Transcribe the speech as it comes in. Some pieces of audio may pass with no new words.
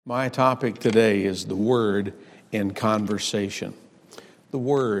My topic today is the Word in conversation. The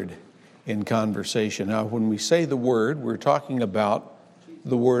Word in conversation. Now, when we say the Word, we're talking about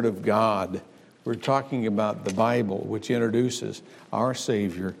the Word of God. We're talking about the Bible, which introduces our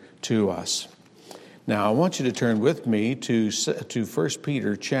Savior to us. Now, I want you to turn with me to 1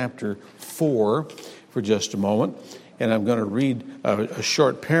 Peter chapter 4 for just a moment. And I'm going to read a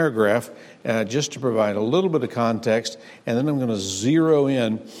short paragraph just to provide a little bit of context, and then I'm going to zero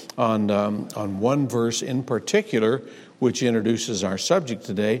in on one verse in particular, which introduces our subject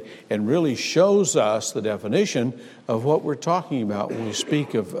today and really shows us the definition of what we're talking about when we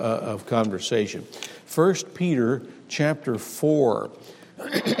speak of conversation. 1 Peter chapter 4.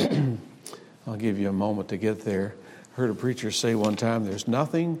 I'll give you a moment to get there. I heard a preacher say one time, there's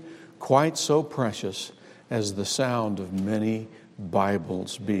nothing quite so precious as the sound of many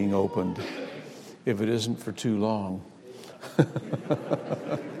Bibles being opened, if it isn't for too long.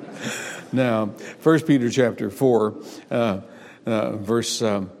 Now, 1 Peter chapter 4, verse,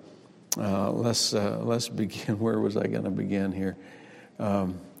 let's begin. Where was I going to begin here?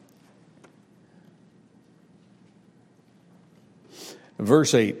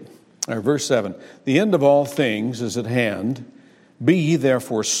 Verse 8, or verse 7. The end of all things is at hand. Be ye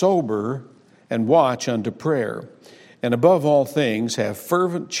therefore sober, and watch unto prayer. And above all things, have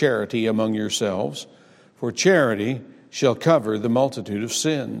fervent charity among yourselves, for charity shall cover the multitude of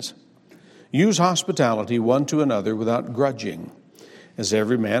sins. Use hospitality one to another without grudging. As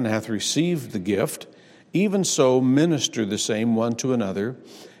every man hath received the gift, even so minister the same one to another,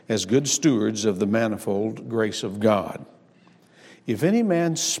 as good stewards of the manifold grace of God. If any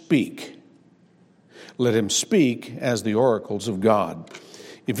man speak, let him speak as the oracles of God.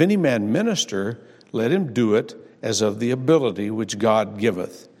 If any man minister, let him do it as of the ability which God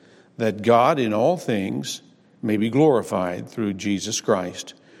giveth, that God in all things may be glorified through Jesus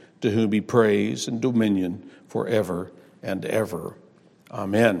Christ, to whom be praise and dominion forever and ever.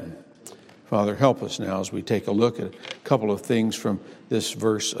 Amen. Father, help us now as we take a look at a couple of things from this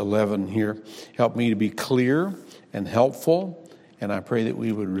verse 11 here. Help me to be clear and helpful, and I pray that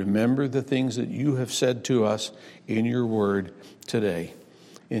we would remember the things that you have said to us in your word today.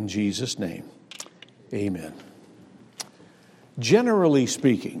 In Jesus' name, amen. Generally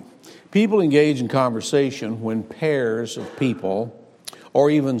speaking, people engage in conversation when pairs of people, or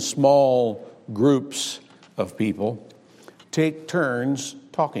even small groups of people, take turns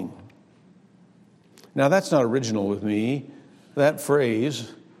talking. Now, that's not original with me. That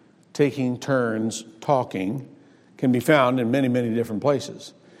phrase, taking turns talking, can be found in many, many different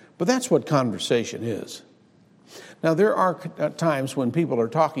places. But that's what conversation is. Now, there are times when people are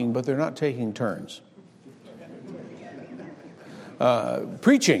talking, but they're not taking turns.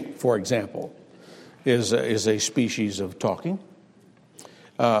 Preaching, for example, is a species of talking,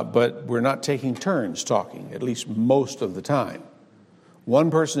 but we're not taking turns talking, at least most of the time.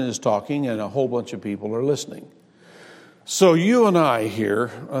 One person is talking and a whole bunch of people are listening. So you and I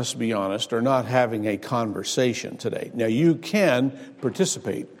here, let's be honest, are not having a conversation today. Now, you can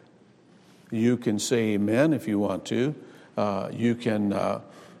participate. You can say amen if you want to. You can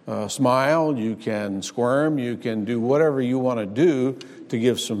smile. You can squirm. You can do whatever you want to do to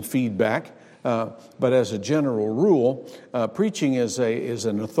give some feedback. But as a general rule, preaching is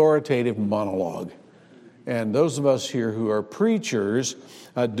an authoritative monologue. And those of us here who are preachers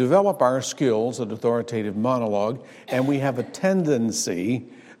develop our skills at authoritative monologue, and we have a tendency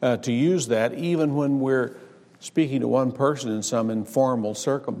to use that even when we're speaking to one person in some informal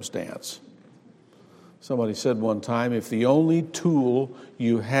circumstance. Somebody said one time, if the only tool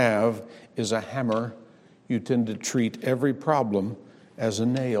you have is a hammer, you tend to treat every problem as a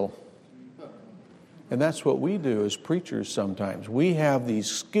nail. And that's what we do as preachers sometimes. We have these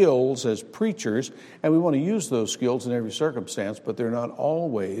skills as preachers, and we want to use those skills in every circumstance, but they're not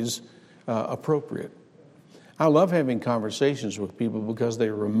always appropriate. I love having conversations with people because they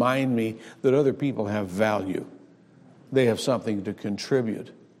remind me that other people have value. They have something to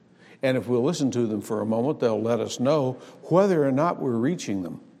contribute. And if we'll listen to them for a moment, they'll let us know whether or not we're reaching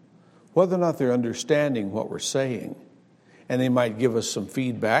them, whether or not they're understanding what we're saying. And they might give us some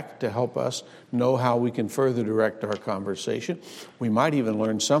feedback to help us know how we can further direct our conversation. We might even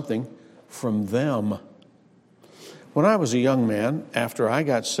learn something from them. When I was a young man, after I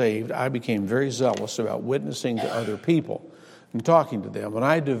got saved, I became very zealous about witnessing to other people and talking to them. And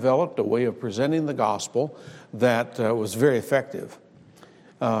I developed a way of presenting the gospel that was very effective.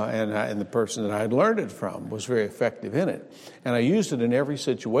 And the person that I had learned it from was very effective in it. And I used it in every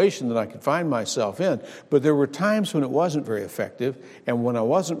situation that I could find myself in. But there were times when it wasn't very effective, and when I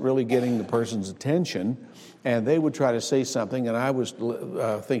wasn't really getting the person's attention, and they would try to say something, and I was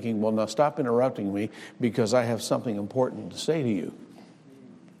thinking, well, now stop interrupting me because I have something important to say to you.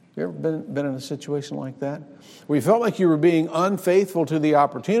 You ever been in a situation like that? Where you felt like you were being unfaithful to the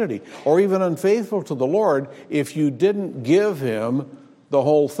opportunity, or even unfaithful to the Lord if you didn't give Him the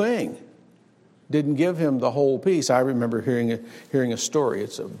whole thing, didn't give Him the whole piece. I remember hearing a story.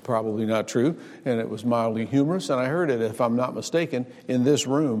 It's probably not true, and it was mildly humorous, and I heard it, if I'm not mistaken, in this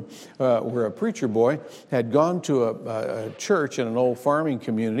room, where a preacher boy had gone to a church in an old farming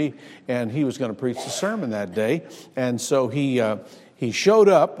community, and he was going to preach the sermon that day, and so he showed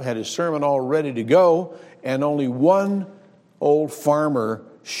up, had his sermon all ready to go, and only one old farmer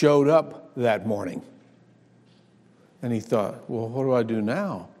showed up that morning. And he thought, well, what do I do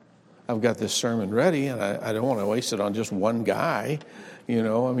now? I've got this sermon ready, and I don't want to waste it on just one guy.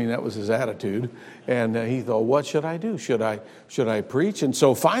 That was his attitude. And he thought, what should I do? Should I preach? And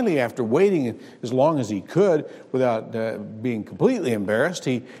so finally, after waiting as long as he could without being completely embarrassed,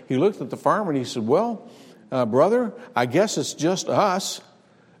 he looked at the farmer and he said, well, brother, I guess it's just us.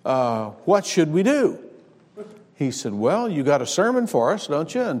 What should we do? He said, well, you got a sermon for us,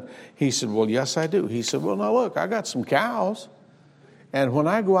 don't you? And he said, well, yes, I do. He said, well, now look, I got some cows. And when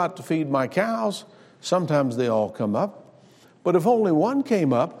I go out to feed my cows, sometimes they all come up. But if only one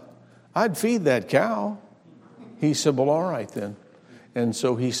came up, I'd feed that cow. He said, well, all right then. And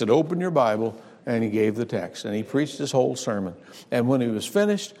so he said, open your Bible. And he gave the text. And he preached his whole sermon. And when he was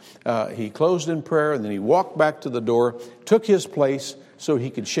finished, he closed in prayer. And then he walked back to the door, took his place so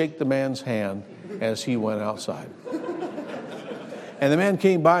he could shake the man's hand as he went outside. And the man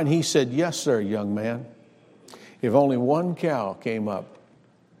came by and he said, yes, sir, young man. If only one cow came up,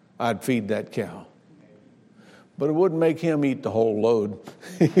 I'd feed that cow. But it wouldn't make him eat the whole load.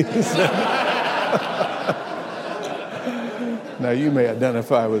 Now, you may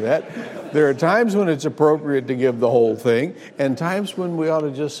identify with that. There are times when it's appropriate to give the whole thing, and times when we ought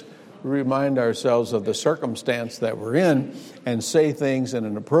to just remind ourselves of the circumstance that we're in and say things in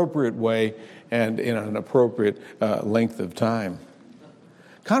an appropriate way and in an appropriate length of time.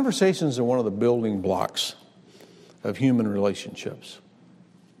 Conversations are one of the building blocks of human relationships.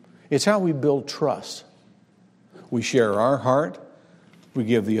 It's how we build trust. We share our heart. We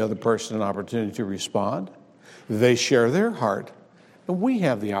give the other person an opportunity to respond. They share their heart, and we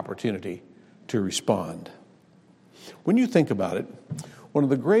have the opportunity to respond. When you think about it, one of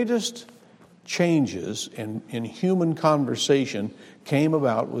the greatest changes in human conversation came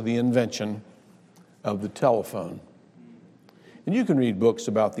about with the invention of the telephone. And you can read books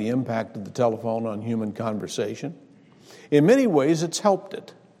about the impact of the telephone on human conversation. In many ways, it's helped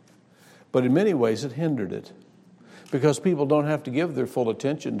it. But in many ways, it hindered it. Because people don't have to give their full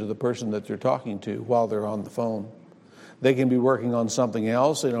attention to the person that they're talking to while they're on the phone. They can be working on something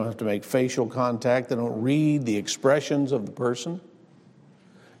else. They don't have to make facial contact. They don't read the expressions of the person.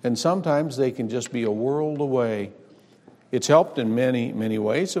 And sometimes they can just be a world away. It's helped in many, many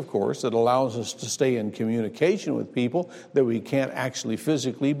ways, of course. It allows us to stay in communication with people that we can't actually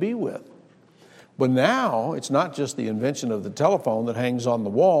physically be with. But now, it's not just the invention of the telephone that hangs on the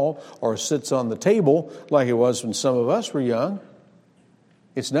wall or sits on the table like it was when some of us were young.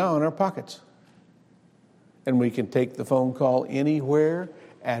 It's now in our pockets. And we can take the phone call anywhere,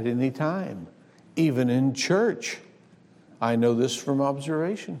 at any time, even in church. I know this from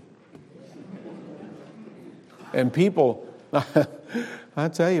observation. And people, I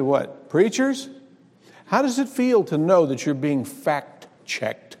tell you what, preachers, how does it feel to know that you're being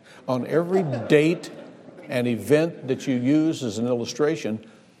fact-checked on every date and event that you use as an illustration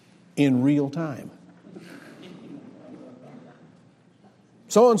in real time?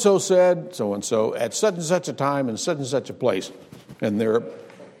 So-and-so said so-and-so at such and such a time in such and such a place. And they're,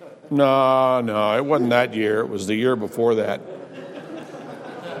 no, it wasn't that year. It was the year before that.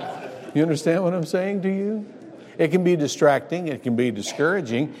 You understand what I'm saying to you? It can be distracting. It can be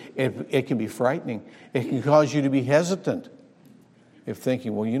discouraging. It can be frightening. It can cause you to be hesitant. If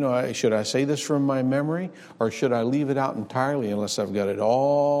thinking, well, should I say this from my memory or should I leave it out entirely unless I've got it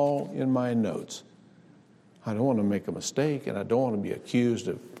all in my notes? I don't want to make a mistake, and I don't want to be accused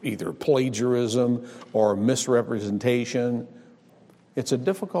of either plagiarism or misrepresentation. It's a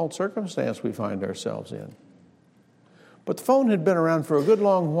difficult circumstance we find ourselves in. But the phone had been around for a good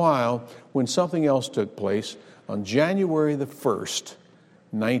long while when something else took place on January the 1st,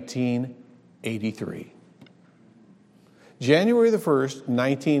 1983. January the 1st,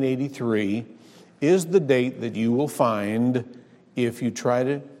 1983 is the date that you will find if you try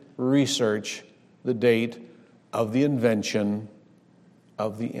to research the date of the invention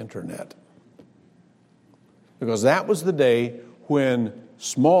of the internet. Because that was the day when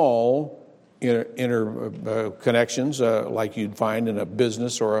small connections, like you'd find in a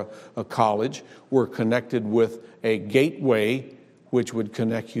business or a college, were connected with a gateway which would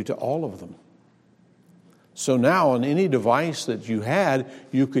connect you to all of them. So now on any device that you had,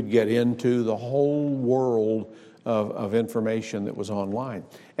 you could get into the whole world of information that was online.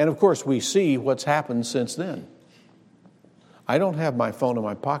 And of course, we see what's happened since then. I don't have my phone in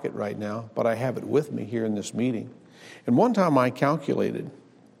my pocket right now, but I have it with me here in this meeting. And one time I calculated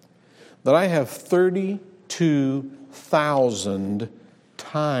that I have 32,000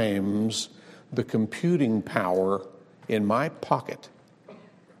 times the computing power in my pocket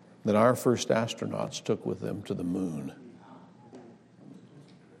that our first astronauts took with them to the moon.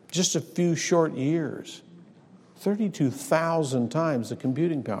 Just a few short years. 32,000 times the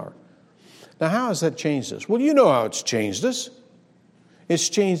computing power. Now, how has that changed us? Well, you know how it's changed us. It's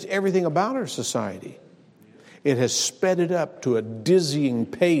changed everything about our society. It has sped it up to a dizzying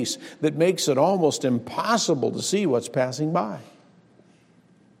pace that makes it almost impossible to see what's passing by.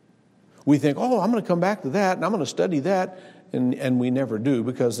 We think, I'm going to come back to that, and I'm going to study that, and we never do,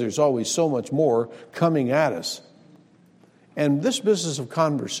 because there's always so much more coming at us. And this business of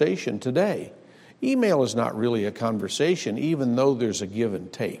conversation today, email is not really a conversation, even though there's a give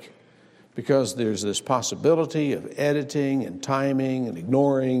and take, because there's this possibility of editing and timing and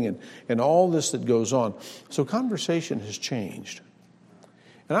ignoring and all this that goes on. So conversation has changed.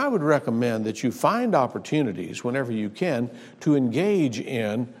 And I would recommend that you find opportunities whenever you can to engage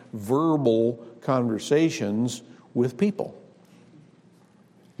in verbal conversations with people.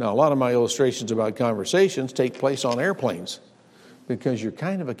 Now, a lot of my illustrations about conversations take place on airplanes because you're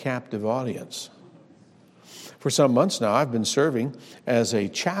kind of a captive audience. For some months now, I've been serving as a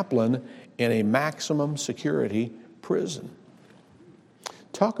chaplain in a maximum security prison.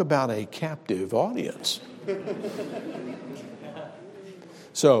 Talk about a captive audience.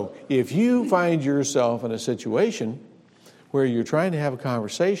 So if you find yourself in a situation where you're trying to have a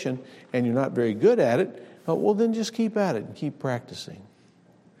conversation and you're not very good at it, well, then just keep at it and keep practicing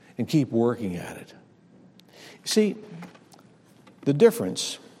and keep working at it. See, the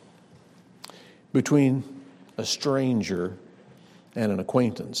difference between a stranger and an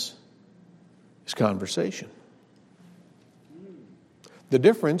acquaintance is conversation. The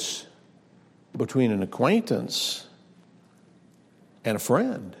difference between an acquaintance and a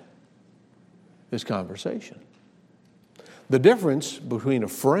friend is conversation. The difference between a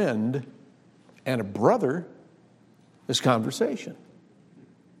friend and a brother is conversation.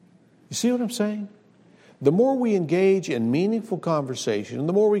 You see what I'm saying? The more we engage in meaningful conversation,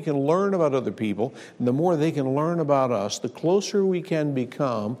 the more we can learn about other people, and the more they can learn about us, the closer we can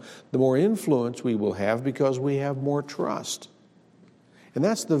become, the more influence we will have because we have more trust. And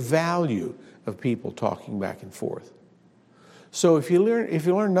that's the value of people talking back and forth. So if you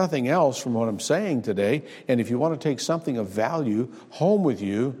learn nothing else from what I'm saying today, and if you want to take something of value home with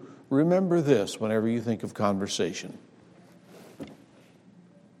you, remember this whenever you think of conversation.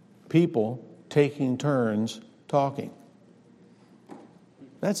 People taking turns talking.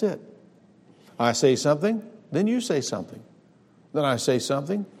 That's it. I say something, then you say something. Then I say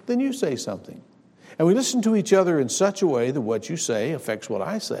something, then you say something. And we listen to each other in such a way that what you say affects what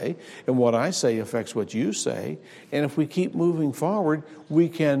I say, and what I say affects what you say. And if we keep moving forward, we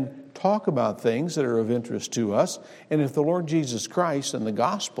can talk about things that are of interest to us. And if the Lord Jesus Christ and the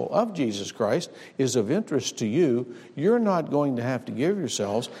gospel of Jesus Christ is of interest to you, you're not going to have to give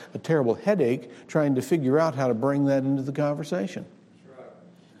yourselves a terrible headache trying to figure out how to bring that into the conversation.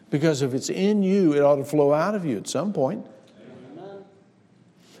 Because if it's in you, it ought to flow out of you at some point.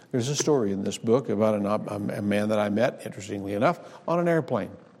 There's a story in this book about a man that I met, interestingly enough, on an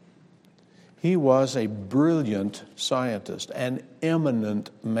airplane. He was a brilliant scientist, an eminent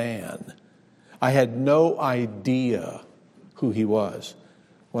man. I had no idea who he was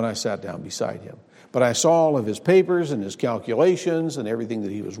when I sat down beside him. But I saw all of his papers and his calculations and everything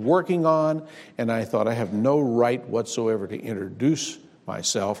that he was working on, and I thought, I have no right whatsoever to introduce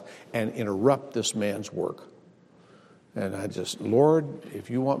myself and interrupt this man's work. And I just, Lord, if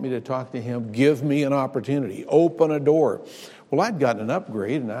you want me to talk to him, give me an opportunity. Open a door. Well, I'd gotten an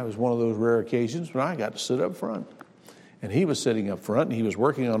upgrade, and I was one of those rare occasions when I got to sit up front. And he was sitting up front, and he was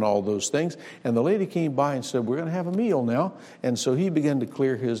working on all those things. And the lady came by and said, we're going to have a meal now. And so he began to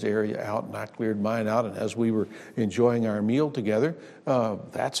clear his area out, and I cleared mine out. And as we were enjoying our meal together,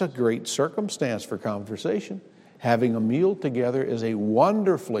 that's a great circumstance for conversation. Having a meal together is a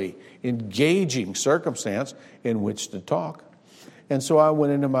wonderfully engaging circumstance in which to talk. And so I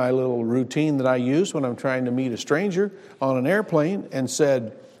went into my little routine that I use when I'm trying to meet a stranger on an airplane and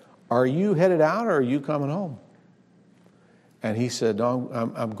said, "Are you headed out or are you coming home?" And he said, "No,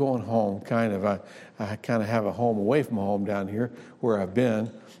 I'm going home, kind of. I kind of have a home away from home down here where I've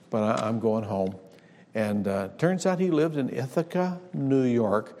been, but I'm going home." And turns out he lived in Ithaca, New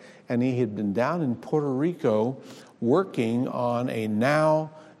York, and he had been down in Puerto Rico working on a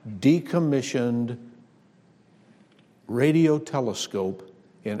now decommissioned radio telescope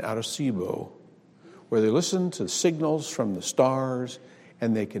in Arecibo, where they listen to signals from the stars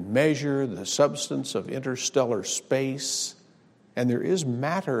and they can measure the substance of interstellar space. And there is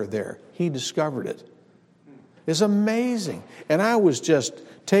matter there. He discovered it. It's amazing. And I was just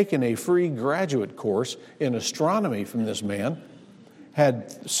taking a free graduate course in astronomy from this man.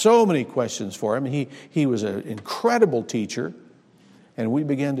 Had so many questions for him. He was an incredible teacher. And we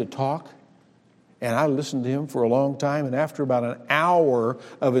began to talk. And I listened to him for a long time. And after about an hour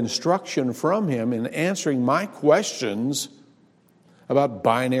of instruction from him in answering my questions about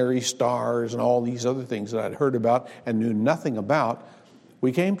binary stars and all these other things that I'd heard about and knew nothing about,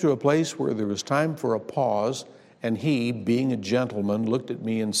 we came to a place where there was time for a pause, and he, being a gentleman, looked at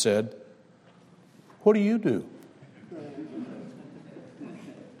me and said, "What do you do?"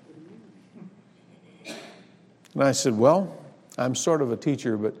 And I said, "Well, I'm sort of a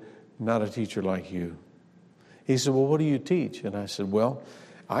teacher, but not a teacher like you." He said, "Well, what do you teach?" And I said, "Well,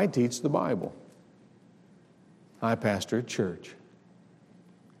 I teach the Bible. I pastor a church."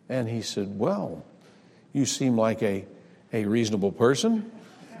 And he said, "Well, you seem like a reasonable person.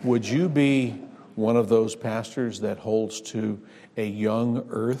 Would you be one of those pastors that holds to a young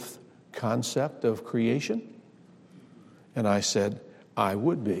earth concept of creation?" And I said, "I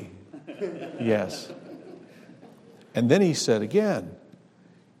would be. Yes." And then he said again,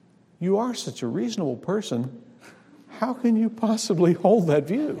 "You are such a reasonable person. How can you possibly hold that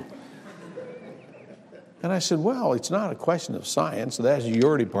view?" And I said, "Well, it's not a question of science. That's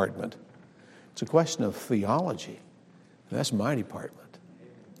your department. It's a question of theology. That's my department."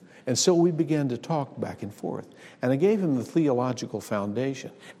 And so we began to talk back and forth. And I gave him the theological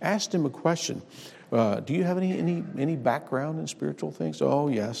foundation. Asked him a question. "Do you have any background in spiritual things?" "Oh,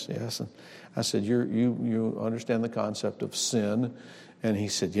 yes. And I said, you understand the concept of sin?" And he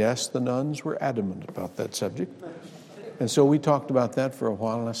said, "Yes, the nuns were adamant about that subject." And so we talked about that for a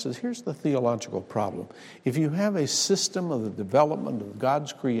while, and I said, "Here's the theological problem. If you have a system of the development of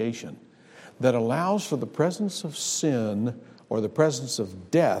God's creation that allows for the presence of sin or the presence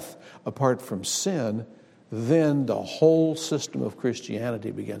of death apart from sin, then the whole system of Christianity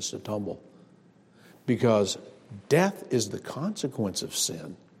begins to tumble. Because death is the consequence of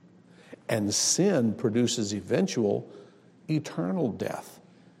sin, and sin produces eventual eternal death.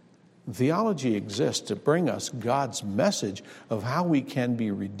 Theology exists to bring us God's message of how we can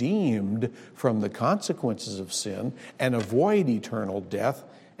be redeemed from the consequences of sin and avoid eternal death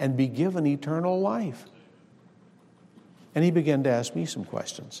and be given eternal life." And he began to ask me some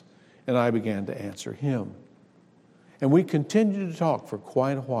questions, and I began to answer him. And we continued to talk for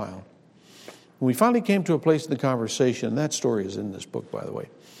quite a while. And we finally came to a place in the conversation, and that story is in this book, by the way,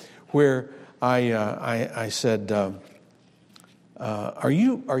 where I said, Are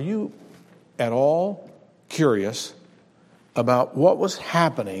you at all curious about what was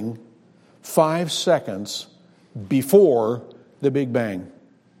happening 5 seconds before the Big Bang?"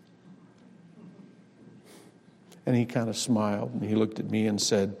 And he kind of smiled, and he looked at me and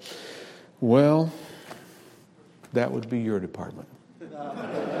said, "Well, that would be your department."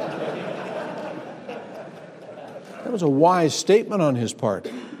 That was a wise statement on his part.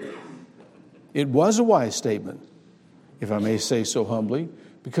 It was a wise statement, if I may say so humbly,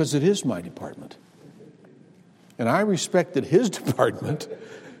 because it is my department. And I respected his department,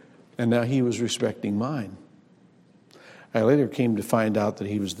 and now he was respecting mine. I later came to find out that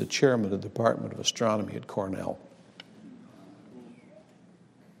he was the chairman of the Department of Astronomy at Cornell.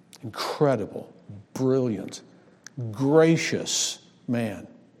 Incredible, brilliant, gracious man.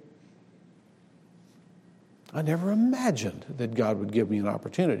 I never imagined that God would give me an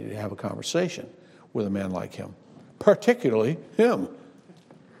opportunity to have a conversation with a man like him, particularly him.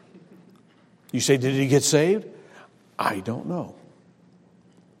 You say, did he get saved? I don't know.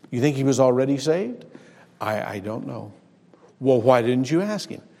 You think he was already saved? I don't know. Well, why didn't you ask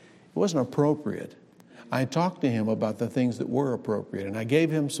him? It wasn't appropriate. I talked to him about the things that were appropriate, and I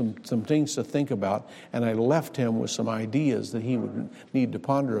gave him some things to think about, and I left him with some ideas that he would need to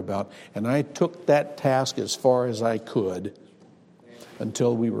ponder about, and I took that task as far as I could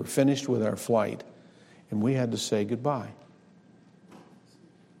until we were finished with our flight, and we had to say goodbye.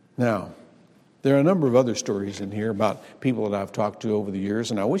 Now, There are a number of other stories in here about people that I've talked to over the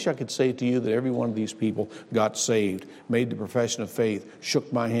years, and I wish I could say to you that every one of these people got saved, made the profession of faith,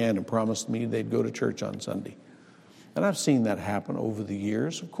 shook my hand, and promised me they'd go to church on Sunday. And I've seen that happen over the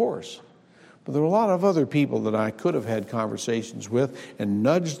years, of course. But there are a lot of other people that I could have had conversations with and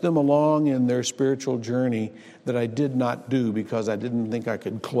nudged them along in their spiritual journey that I did not do because I didn't think I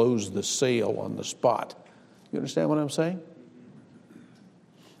could close the sale on the spot. You understand what I'm saying?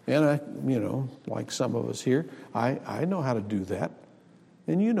 And I, like some of us here, I know how to do that.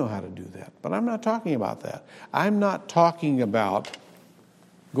 And you know how to do that. But I'm not talking about that. I'm not talking about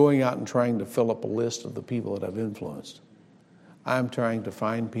going out and trying to fill up a list of the people that I've influenced. I'm trying to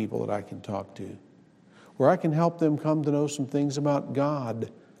find people that I can talk to, where I can help them come to know some things about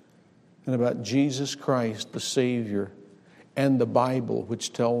God and about Jesus Christ, the Savior, and the Bible,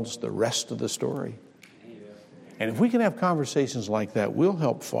 which tells the rest of the story. And if we can have conversations like that, we'll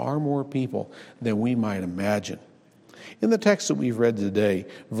help far more people than we might imagine. In the text that we've read today,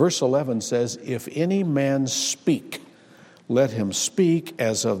 verse 11 says, "If any man speak, let him speak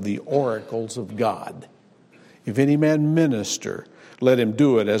as of the oracles of God. If any man minister, let him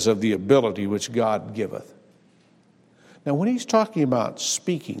do it as of the ability which God giveth." Now, when he's talking about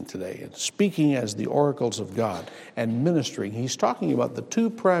speaking today, and speaking as the oracles of God, and ministering, he's talking about the two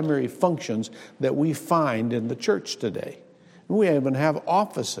primary functions that we find in the church today. And we even have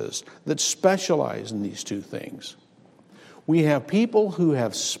offices that specialize in these two things. We have people who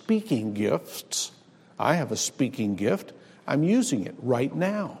have speaking gifts. I have a speaking gift. I'm using it right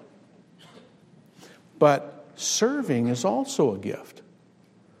now. But serving is also a gift.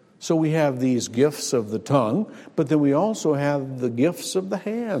 So we have these gifts of the tongue, but then we also have the gifts of the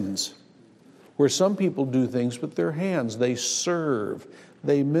hands, where some people do things with their hands. They serve,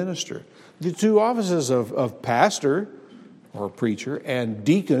 they minister. The two offices of pastor or preacher and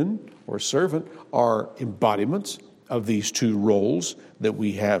deacon or servant are embodiments of these two roles that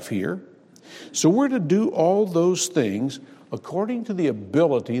we have here. So we're to do all those things according to the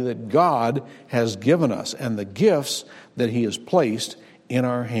ability that God has given us and the gifts that He has placed in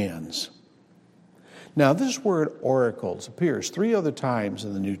our hands. Now, this word oracles appears 3 other times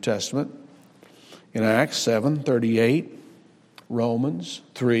in the New Testament. In Acts 7:38, Romans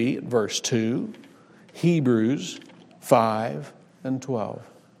 3, verse 2, Hebrews 5 and 12.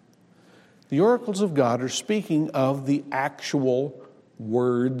 The oracles of God are speaking of the actual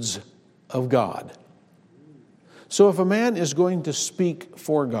words of God. So if a man is going to speak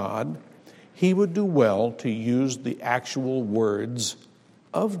for God, he would do well to use the actual words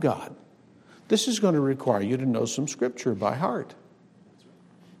of God. This is going to require you to know some Scripture by heart.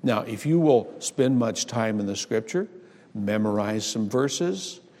 Now, if you will spend much time in the Scripture, memorize some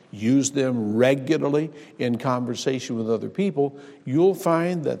verses, use them regularly in conversation with other people, you'll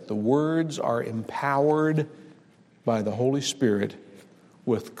find that the words are empowered by the Holy Spirit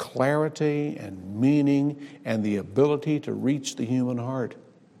with clarity and meaning and the ability to reach the human heart.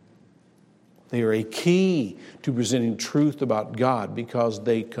 They are a key to presenting truth about God because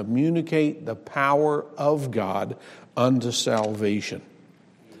they communicate the power of God unto salvation.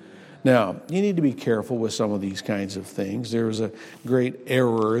 Now, you need to be careful with some of these kinds of things. There was a great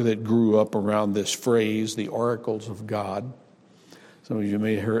error that grew up around this phrase, the oracles of God. Some of you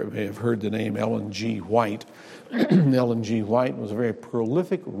may have heard the name Ellen G. White. Ellen G. White was a very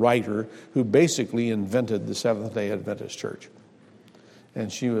prolific writer who basically invented the Seventh-day Adventist Church. And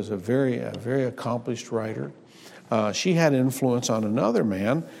she was a very accomplished writer. She had influence on another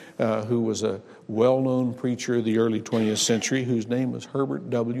man who was a well-known preacher of the early 20th century whose name was Herbert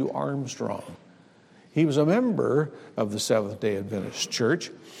W. Armstrong. He was a member of the Seventh-day Adventist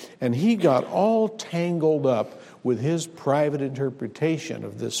Church, and he got all tangled up with his private interpretation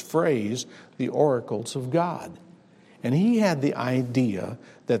of this phrase, the oracles of God. And he had the idea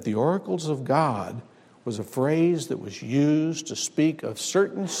that the oracles of God was a phrase that was used to speak of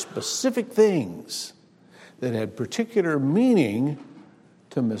certain specific things that had particular meaning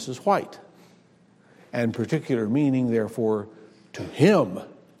to Mrs. White, and particular meaning, therefore, to him.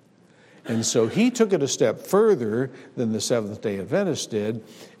 And so he took it a step further than the Seventh-day Adventists did,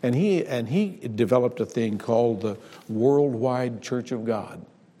 and he developed a thing called the Worldwide Church of God.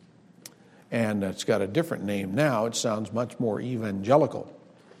 And it's got a different name now. It sounds much more evangelical.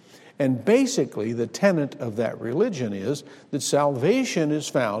 And basically, the tenet of that religion is that salvation is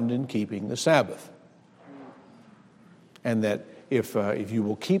found in keeping the Sabbath. And that if you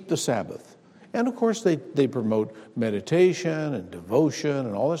will keep the Sabbath, and of course they promote meditation and devotion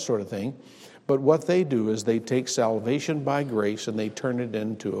and all that sort of thing, but what they do is they take salvation by grace and they turn it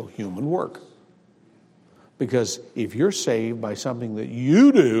into a human work. Because if you're saved by something that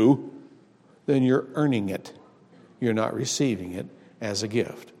you do, then you're earning it. You're not receiving it as a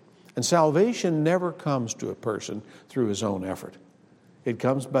gift. And salvation never comes to a person through his own effort. It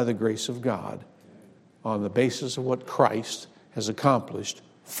comes by the grace of God on the basis of what Christ has accomplished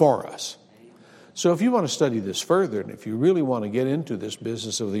for us. So if you want to study this further, and if you really want to get into this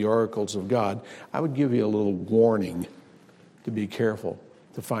business of the oracles of God, I would give you a little warning to be careful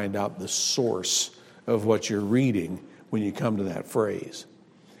to find out the source of what you're reading when you come to that phrase.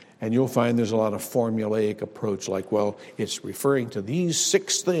 And you'll find there's a lot of formulaic approach, like, well, it's referring to these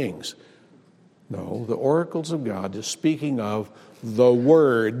 6 things. No, the oracles of God is speaking of the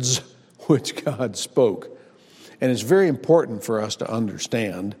words which God spoke. And it's very important for us to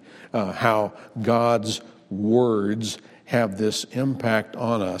understand how God's words have this impact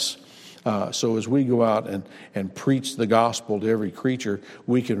on us. So as we go out and preach the gospel to every creature,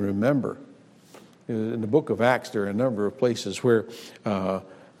 we can remember. In the book of Acts, there are a number of places where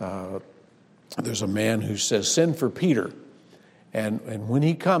there's a man who says, send for Peter. And when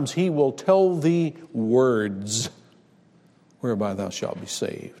he comes, he will tell thee words whereby thou shalt be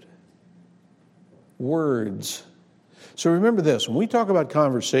saved. Words. So remember this, when we talk about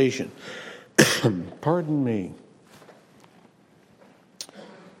conversation, pardon me,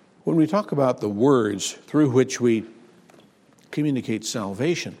 when we talk about the words through which we communicate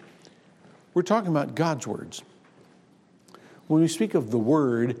salvation, we're talking about God's words. When we speak of the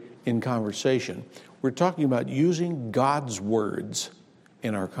word in conversation, we're talking about using God's words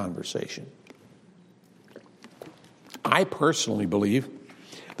in our conversation. I personally believe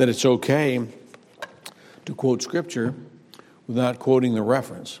that it's okay to quote Scripture without quoting the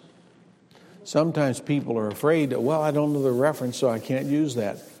reference. Sometimes people are afraid that, well, I don't know the reference, so I can't use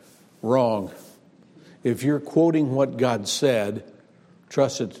that. Wrong. If you're quoting what God said,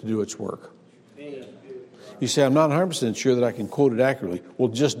 trust it to do its work. You say, I'm not 100% sure that I can quote it accurately. Well,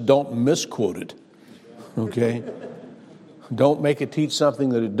 just don't misquote it. Okay? Don't make it teach something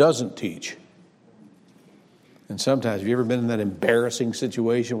that it doesn't teach. And sometimes, have you ever been in that embarrassing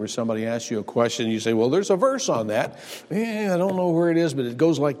situation where somebody asks you a question and you say, well, there's a verse on that. I don't know where it is, but it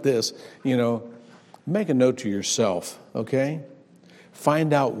goes like this. Make a note to yourself, okay?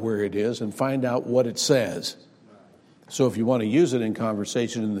 Find out where it is and find out what it says. So if you want to use it in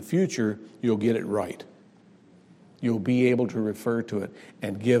conversation in the future, you'll get it right. You'll be able to refer to it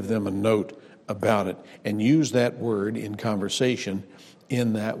and give them a note about it and use that word in conversation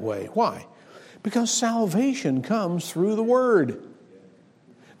in that way. Why? Because salvation comes through the Word.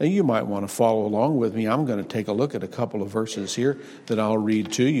 Now, you might want to follow along with me. I'm going to take a look at a couple of verses here that I'll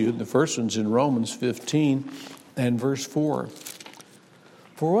read to you. The first one's in Romans 15 and verse 4.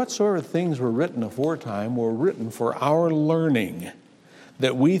 For whatsoever things were written aforetime were written for our learning,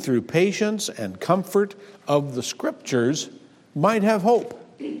 that we through patience and comfort of the Scriptures might have hope.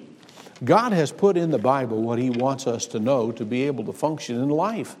 God has put in the Bible what He wants us to know to be able to function in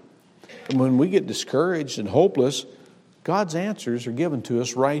life. And when we get discouraged and hopeless, God's answers are given to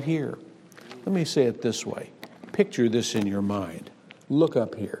us right here. Let me say it this way. Picture this in your mind. Look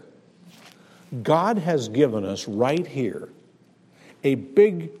up here. God has given us right here a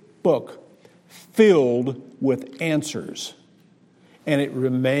big book filled with answers. And it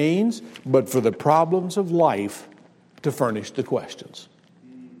remains, but for the problems of life, to furnish the questions.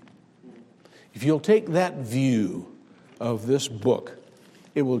 If you'll take that view of this book,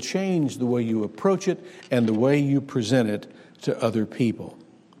 it will change the way you approach it and the way you present it to other people.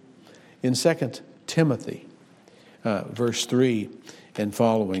 In 2 Timothy, verse 3 and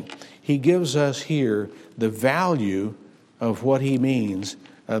following, he gives us here the value of what he means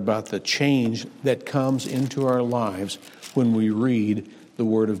about the change that comes into our lives when we read the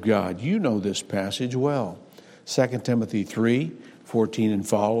Word of God. You know this passage well. 2 Timothy 3, 14 and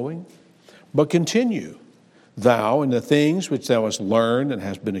following. But continue, thou in the things which thou hast learned and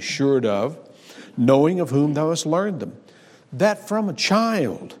hast been assured of, knowing of whom thou hast learned them, that from a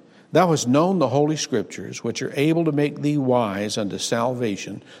child thou hast known the Holy Scriptures, which are able to make thee wise unto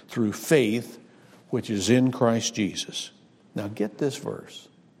salvation through faith which is in Christ Jesus. Now get this verse.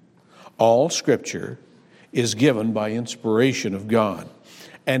 All Scripture is given by inspiration of God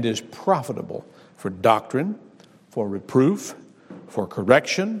and is profitable for doctrine, for reproof, for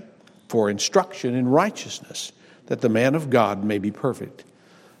correction, for instruction in righteousness, that the man of God may be perfect,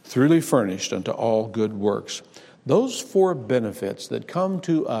 thoroughly furnished unto all good works. Those 4 benefits that come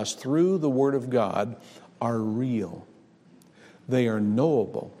to us through the Word of God are real. They are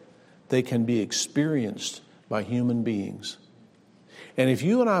knowable. They can be experienced by human beings. And if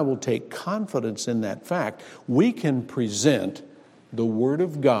you and I will take confidence in that fact, we can present the Word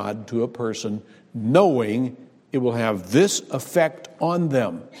of God to a person knowing it will have this effect on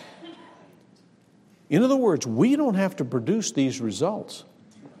them. In other words, we don't have to produce these results.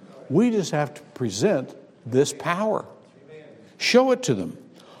 We just have to present this power. Show it to them.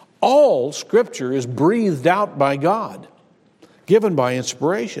 All Scripture is breathed out by God, given by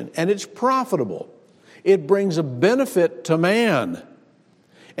inspiration, and it's profitable. It brings a benefit to man,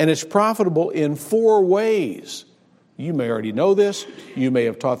 and it's profitable in 4 ways. You may already know this. You may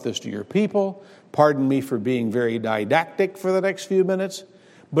have taught this to your people. Pardon me for being very didactic for the next few minutes,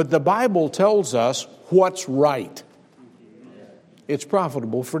 but the Bible tells us what's right. It's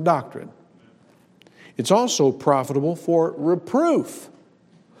profitable for doctrine. It's also profitable for reproof.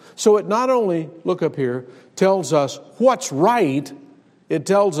 So it not only, look up here, tells us what's right, it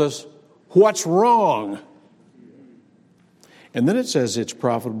tells us what's wrong. And then it says it's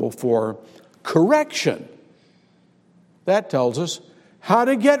profitable for correction. That tells us how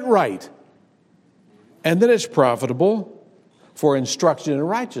to get right. And then it's profitable for instruction in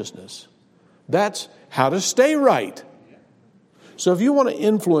righteousness. That's how to stay right. So if you want to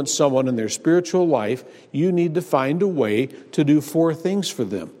influence someone in their spiritual life, you need to find a way to do 4 things for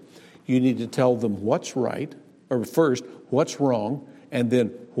them. You need to tell them what's right, or first, what's wrong, and then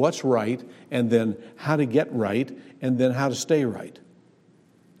what's right, and then how to get right, and then how to stay right.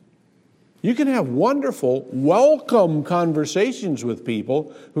 You can have wonderful, welcome conversations with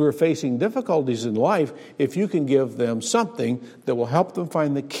people who are facing difficulties in life if you can give them something that will help them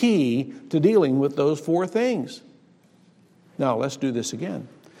find the key to dealing with those 4 things. Now, let's do this again.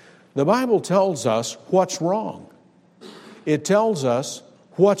 The Bible tells us what's wrong. It tells us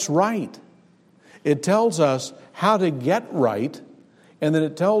what's right. It tells us how to get right, and then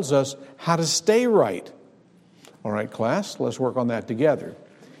it tells us how to stay right. All right, class, let's work on that together.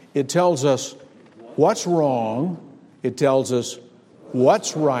 It tells us what's wrong. It tells us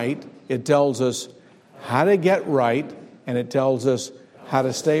what's right. It tells us how to get right, and it tells us how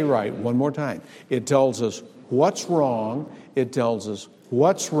to stay right. One more time. It tells us what's wrong. It tells us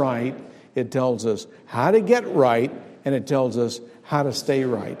what's right. It tells us how to get right, and it tells us how to stay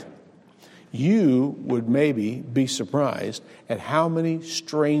right. You would maybe be surprised at how many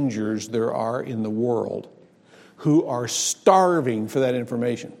strangers there are in the world who are starving for that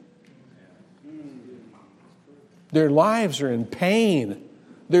information. Their lives are in pain.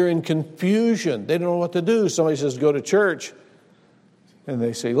 They're in confusion. They don't know what to do. Somebody says, go to church. And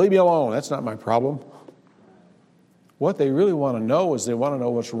they say, leave me alone. That's not my problem. What they really want to know is they want to know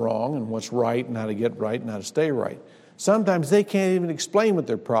what's wrong and what's right and how to get right and how to stay right. Sometimes they can't even explain what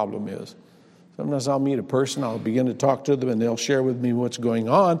their problem is. Sometimes I'll meet a person, I'll begin to talk to them, and they'll share with me what's going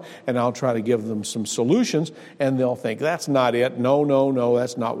on, and I'll try to give them some solutions, and they'll think, that's not it. No,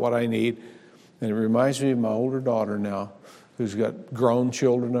 that's not what I need. And it reminds me of my older daughter now, who's got grown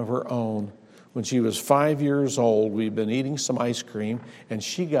children of her own. When she was 5 years old, we'd been eating some ice cream, and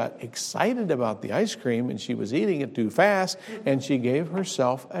she got excited about the ice cream, and she was eating it too fast, and she gave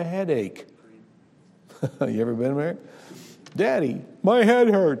herself a headache. You ever been there? Daddy, my head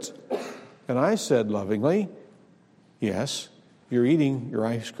hurts. And I said lovingly, yes, you're eating your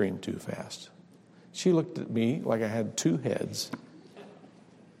ice cream too fast. She looked at me like I had 2 heads.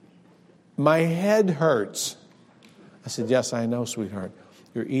 My head hurts. I said, yes, I know, sweetheart.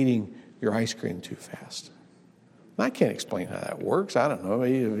 You're eating your ice cream too fast. I can't explain how that works. I don't know.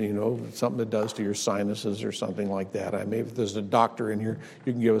 Maybe, something that does to your sinuses or something like that. Maybe if there's a doctor in here,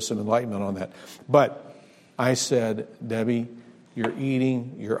 you can give us some enlightenment on that. But I said, Debbie, you're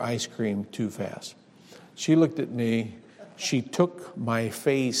eating your ice cream too fast. She looked at me. She took my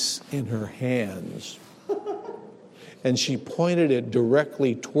face in her hands, and she pointed it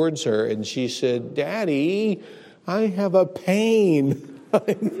directly towards her, and she said, Daddy, I have a pain.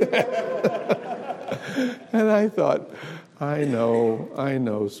 And I thought, I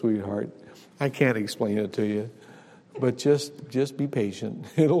know, sweetheart. I can't explain it to you, but just be patient.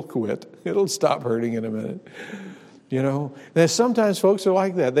 It'll quit. It'll stop hurting in a minute. There's sometimes folks are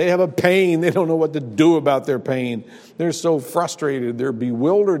like that. They have a pain. They don't know what to do about their pain. They're so frustrated. They're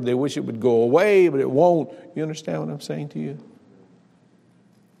bewildered. They wish it would go away, but it won't. You understand what I'm saying to you?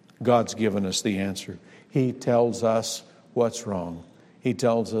 God's given us the answer. He tells us what's wrong. He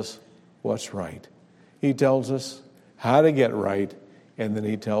tells us what's right. He tells us how to get right, and then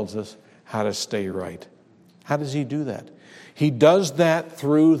he tells us how to stay right. How does he do that? He does that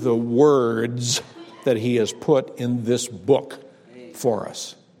through the words that he has put in this book for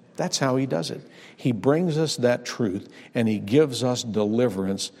us. That's how he does it. He brings us that truth, and he gives us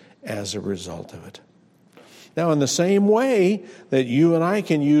deliverance as a result of it. Now, in the same way that you and I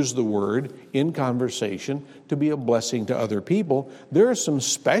can use the word in conversation to be a blessing to other people, there are some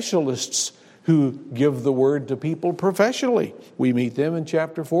specialists who give the word to people professionally. We meet them in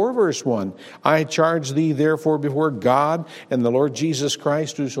chapter 4, verse 1. I charge thee therefore before God and the Lord Jesus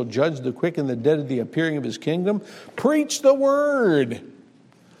Christ, who shall judge the quick and the dead at the appearing of his kingdom. Preach the word.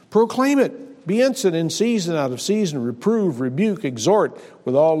 Proclaim it. Be instant in season, out of season. Reprove, rebuke, exhort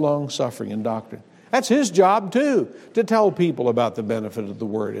with all long suffering and doctrine. That's his job too, to tell people about the benefit of the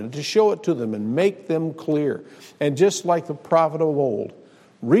word and to show it to them and make them clear. And just like the prophet of old,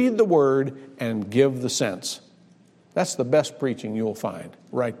 read the word and give the sense. That's the best preaching you'll find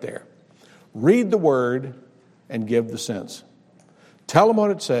right there. Read the word and give the sense. Tell them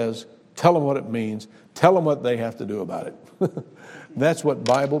what it says. Tell them what it means. Tell them what they have to do about it. That's what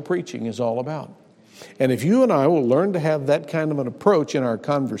Bible preaching is all about. And if you and I will learn to have that kind of an approach in our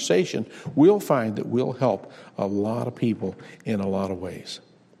conversation, we'll find that we'll help a lot of people in a lot of ways.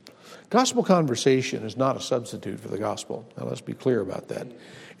 Gospel conversation is not a substitute for the gospel. Now, let's be clear about that.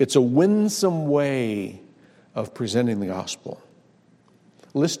 It's a winsome way of presenting the gospel,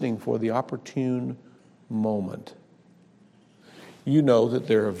 listening for the opportune moment. You know that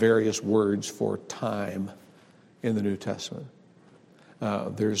there are various words for time in the New Testament.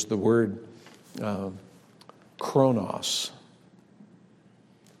 There's the word chronos.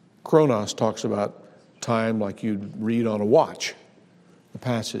 Chronos talks about time like you'd read on a watch, the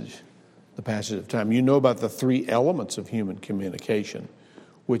passage of time. You know about the three elements of human communication,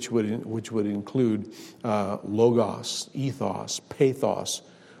 which would include logos, ethos, pathos,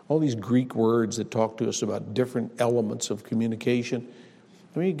 all these Greek words that talk to us about different elements of communication.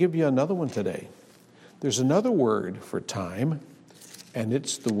 Let me give you another one today. There's another word for time, and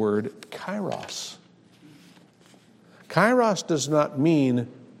it's the word kairos. Kairos does not mean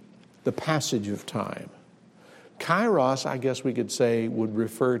the passage of time. Kairos, I guess we could say, would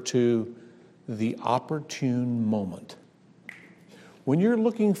refer to the opportune moment. When you're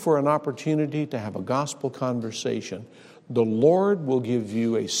looking for an opportunity to have a gospel conversation, the Lord will give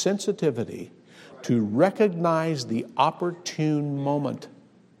you a sensitivity to recognize the opportune moment.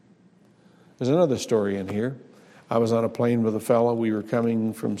 There's another story in here. I was on a plane with a fellow. We were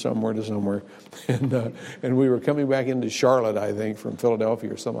coming from somewhere to somewhere, and we were coming back into Charlotte, I think, from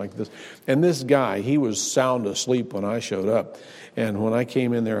Philadelphia or something like this. And this guy, he was sound asleep when I showed up. And when I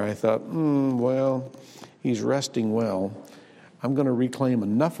came in there, I thought, well, he's resting well. I'm going to reclaim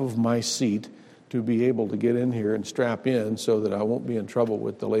enough of my seat to be able to get in here and strap in so that I won't be in trouble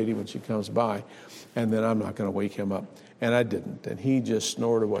with the lady when she comes by, and then I'm not going to wake him up. And I didn't, and he just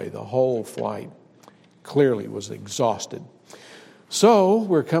snored away the whole flight. Clearly was exhausted. So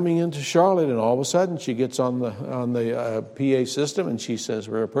we're coming into Charlotte, and all of a sudden she gets on the PA system, and she says,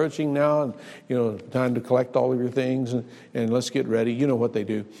 "We're approaching now, and time to collect all of your things, and let's get ready." You know what they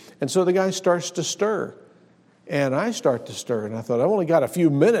do. And so the guy starts to stir, and I start to stir, and I thought, I've only got a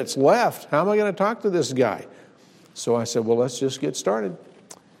few minutes left. How am I going to talk to this guy? So I said, well, let's just get started.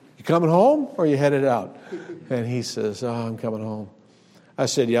 You coming home, or you headed out? And he says, I'm coming home. I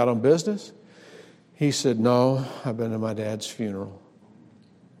said, you out on business? He said, no, I've been to my dad's funeral.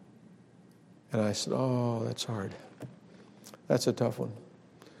 And I said, oh, that's hard. That's a tough one.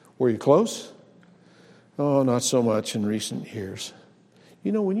 Were you close? Oh, not so much in recent years.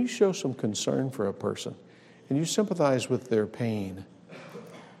 You know, when you show some concern for a person and you sympathize with their pain,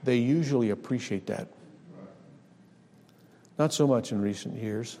 they usually appreciate that. Not so much in recent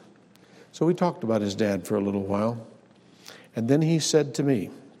years. So we talked about his dad for a little while. And then he said to me,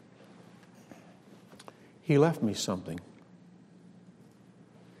 he left me something.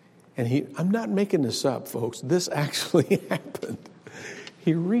 And I'm not making this up, folks. This actually happened.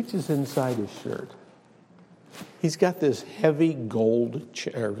 He reaches inside his shirt. He's got this heavy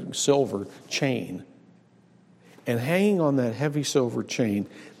silver chain. And hanging on that heavy silver chain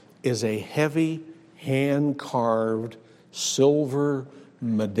is a heavy hand-carved silver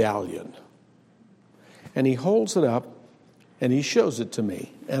medallion. And he holds it up and he shows it to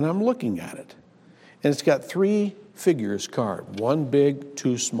me. And I'm looking at it. And it's got 3 figures carved, 1 big,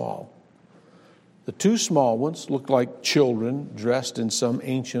 2 small. The 2 small ones look like children dressed in some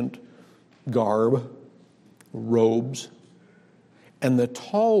ancient garb, robes. And the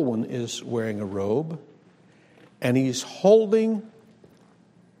tall one is wearing a robe, and he's holding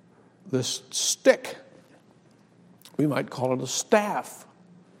this stick. We might call it a staff.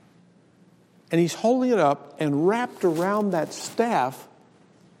 And he's holding it up, and wrapped around that staff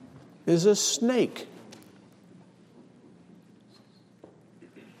is a snake.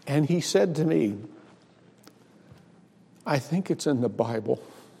 And he said to me, I think it's in the Bible.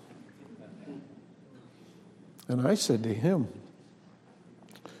 And I said to him,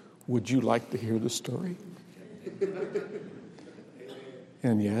 would you like to hear the story?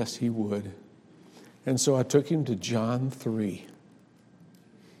 And yes, he would. And so I took him to John 3.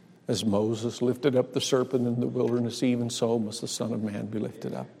 As Moses lifted up the serpent in the wilderness, even so must the Son of Man be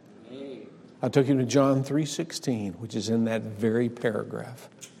lifted up. I took him to John 3:16, which is in that very paragraph.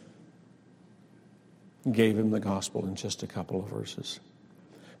 Gave him the gospel in just a couple of verses.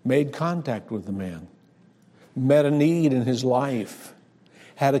 Made contact with the man. Met a need in his life.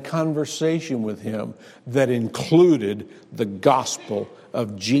 Had a conversation with him that included the gospel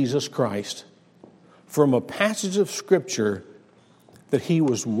of Jesus Christ from a passage of Scripture that he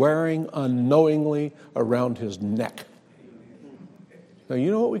was wearing unknowingly around his neck. Now,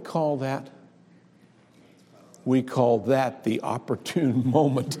 you know what we call that? We call that the opportune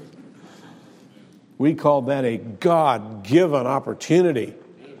moment. We call that a God-given opportunity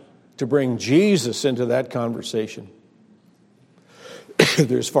to bring Jesus into that conversation.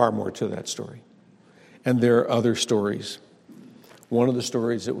 There's far more to that story. And there are other stories. One of the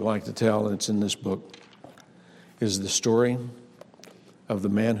stories that we like to tell, and it's in this book, is the story of the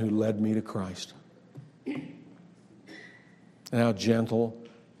man who led me to Christ. And how gentle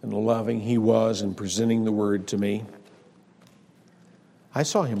and loving he was in presenting the word to me. I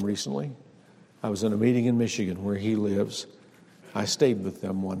saw him recently. I was in a meeting in Michigan where he lives. I stayed with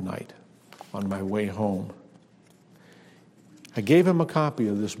them one night on my way home. I gave him a copy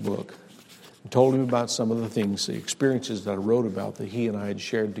of this book and told him about some of the things, the experiences that I wrote about that he and I had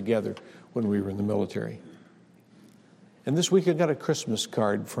shared together when we were in the military. And this week I got a Christmas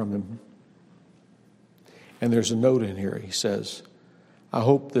card from him. And there's a note in here. He says, I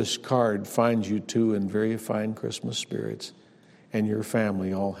hope this card finds you two in very fine Christmas spirits and your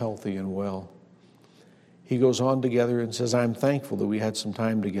family all healthy and well. He goes on together and says, I'm thankful that we had some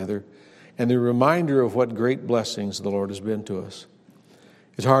time together and the reminder of what great blessings the Lord has been to us.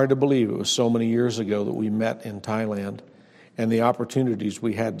 It's hard to believe it was so many years ago that we met in Thailand and the opportunities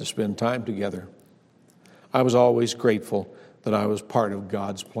we had to spend time together. I was always grateful that I was part of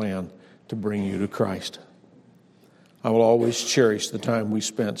God's plan to bring you to Christ. I will always cherish the time we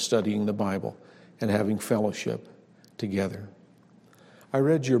spent studying the Bible and having fellowship together. I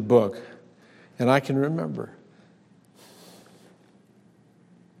read your book, and I can remember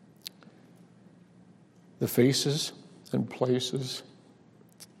the faces and places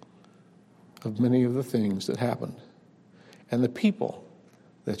of many of the things that happened and the people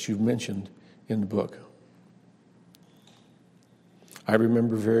that you've mentioned in the book. I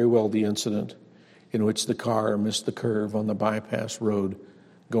remember very well the incident in which the car missed the curve on the bypass road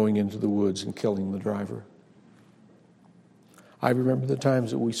going into the woods and killing the driver. I remember the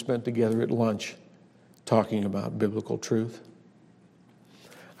times that we spent together at lunch talking about biblical truth.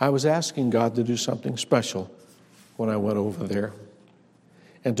 I was asking God to do something special when I went over there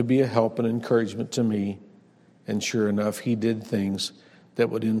and to be a help and encouragement to me. And sure enough, he did things that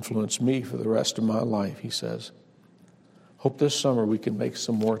would influence me for the rest of my life, he says. Hope this summer we can make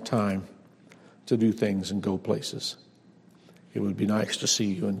some more time to do things and go places. It would be nice to see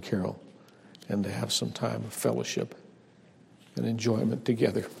you and Carol and to have some time of fellowship and enjoyment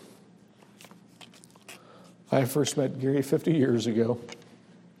together. I first met Gary 50 years ago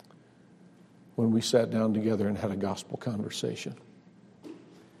when we sat down together and had a gospel conversation.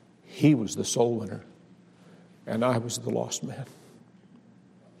 He was the soul winner, and I was the lost man.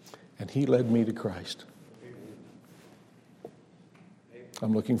 And he led me to Christ.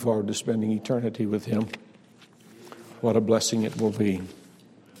 I'm looking forward to spending eternity with him. What a blessing it will be.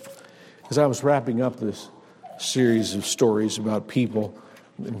 As I was wrapping up this series of stories about people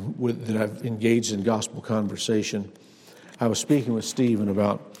that I've engaged in gospel conversation, I was speaking with Stephen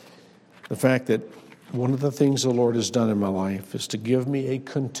about the fact that one of the things the Lord has done in my life is to give me a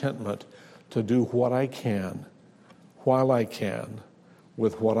contentment to do what I can, while I can,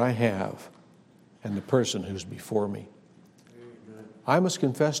 with what I have and the person who's before me. I must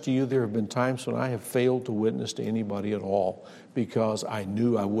confess to you, there have been times when I have failed to witness to anybody at all because I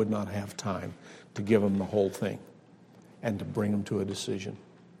knew I would not have time to give them the whole thing and to bring them to a decision.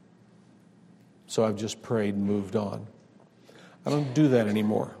 So I've just prayed and moved on. I don't do that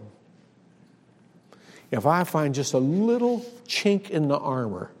anymore. If I find just a little chink in the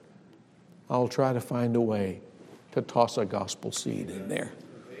armor, I'll try to find a way to toss a gospel seed in there.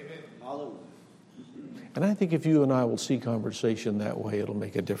 And I think if you and I will see conversation that way, it'll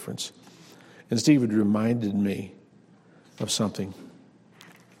make a difference. And Steve had reminded me of something.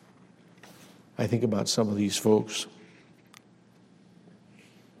 I think about some of these folks.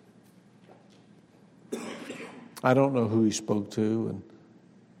 I don't know who he spoke to and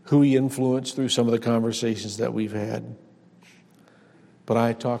who he influenced through some of the conversations that we've had. But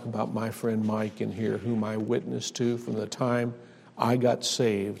I talk about my friend Mike in here, whom I witnessed to from the time I got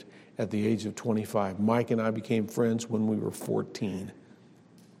saved at the age of 25. Mike and I became friends when we were 14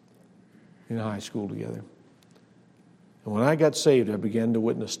 in high school together. And when I got saved, I began to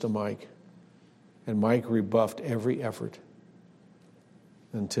witness to Mike. And Mike rebuffed every effort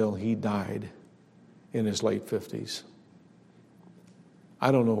until he died in his late 50s.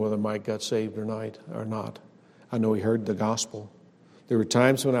 I don't know whether Mike got saved or not. I know he heard the gospel. There were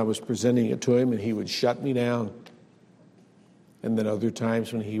times when I was presenting it to him and he would shut me down. And then other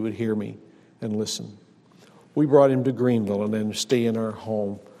times when he would hear me and listen. We brought him to Greenville and then stay in our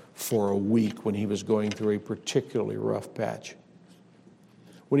home for a week when he was going through a particularly rough patch.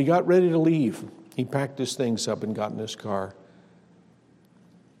 When he got ready to leave, he packed his things up and got in his car.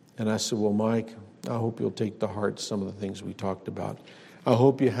 And I said, well, Mike, I hope you'll take to heart some of the things we talked about. I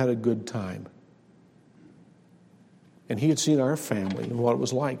hope you had a good time. And he had seen our family and what it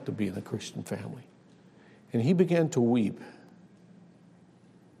was like to be in a Christian family. And he began to weep.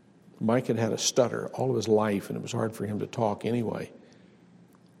 Mike had had a stutter all of his life, and it was hard for him to talk anyway.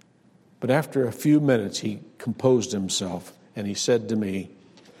 But after a few minutes, he composed himself, and he said to me,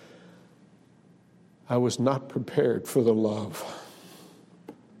 I was not prepared for the love.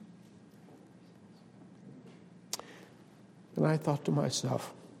 And I thought to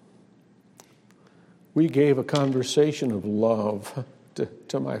myself, we gave a conversation of love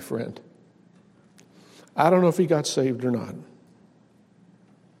to my friend. I don't know if he got saved or not.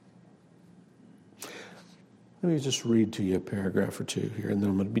 Let me just read to you a paragraph or two here, and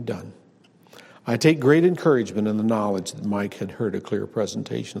then I'm going to be done. I take great encouragement in the knowledge that Mike had heard a clear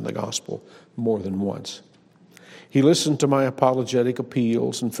presentation of the gospel more than once. He listened to my apologetic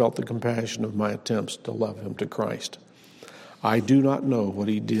appeals and felt the compassion of my attempts to love him to Christ. I do not know what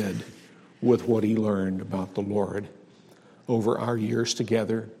he did with what he learned about the Lord over our years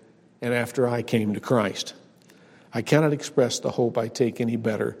together and after I came to Christ. I cannot express the hope I take any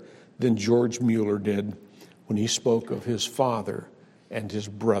better than George Mueller did when he spoke of his father and his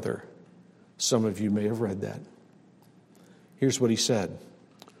brother. Some of you may have read that. Here's what he said.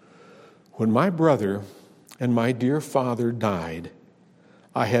 When my brother and my dear father died,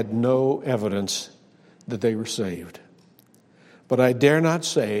 I had no evidence that they were saved. But I dare not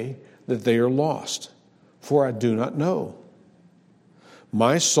say that they are lost, for I do not know.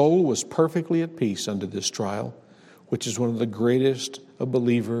 My soul was perfectly at peace under this trial, which is one of the greatest a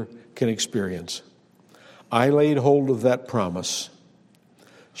believer can experience. I laid hold of that promise.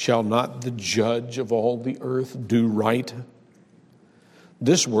 Shall not the judge of all the earth do right?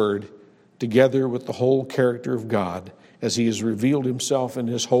 This word, together with the whole character of God, as he has revealed himself in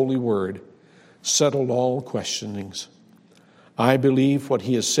his holy word, settled all questionings. I believe what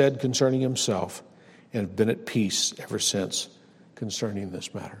he has said concerning himself and have been at peace ever since concerning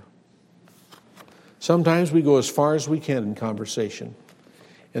this matter. Sometimes we go as far as we can in conversation,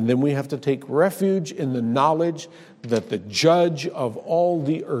 and then we have to take refuge in the knowledge that the judge of all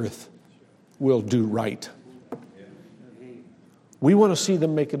the earth will do right. We want to see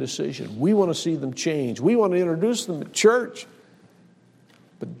them make a decision. We want to see them change. We want to introduce them to church.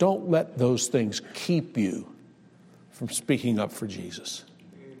 But don't let those things keep you from speaking up for Jesus.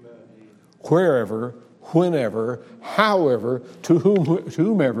 Wherever, whenever, however, to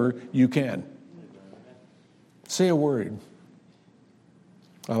whomever you can. Say a word.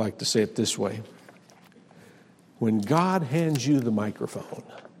 I like to say it this way. When God hands you the microphone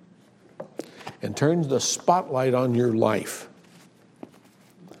and turns the spotlight on your life,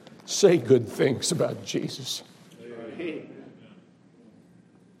 say good things about Jesus.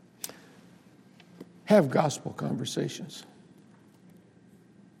 Have gospel conversations.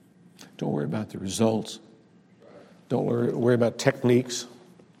 Don't worry about the results. Don't worry about techniques.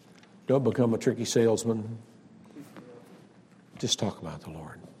 Don't become a tricky salesman. Just talk about the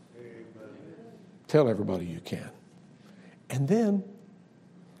Lord. Tell everybody you can. And then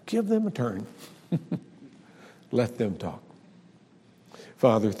give them a turn. Let them talk.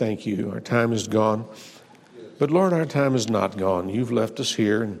 Father, thank you. Our time is gone. But Lord, our time is not gone. You've left us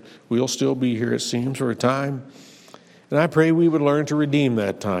here, and we'll still be here, it seems, for a time. And I pray we would learn to redeem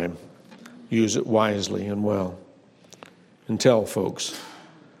that time. Use it wisely and well. And tell folks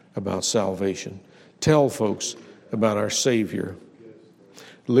about salvation. Tell folks about our Savior.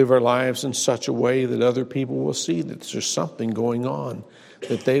 Live our lives in such a way that other people will see that there's something going on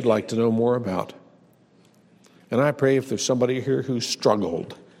that they'd like to know more about. And I pray if there's somebody here who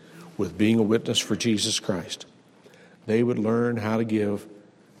struggled with being a witness for Jesus Christ, they would learn how to give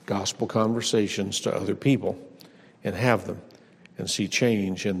gospel conversations to other people and have them and see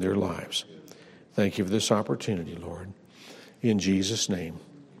change in their lives. Thank you for this opportunity, Lord. In Jesus' name,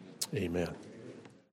 amen.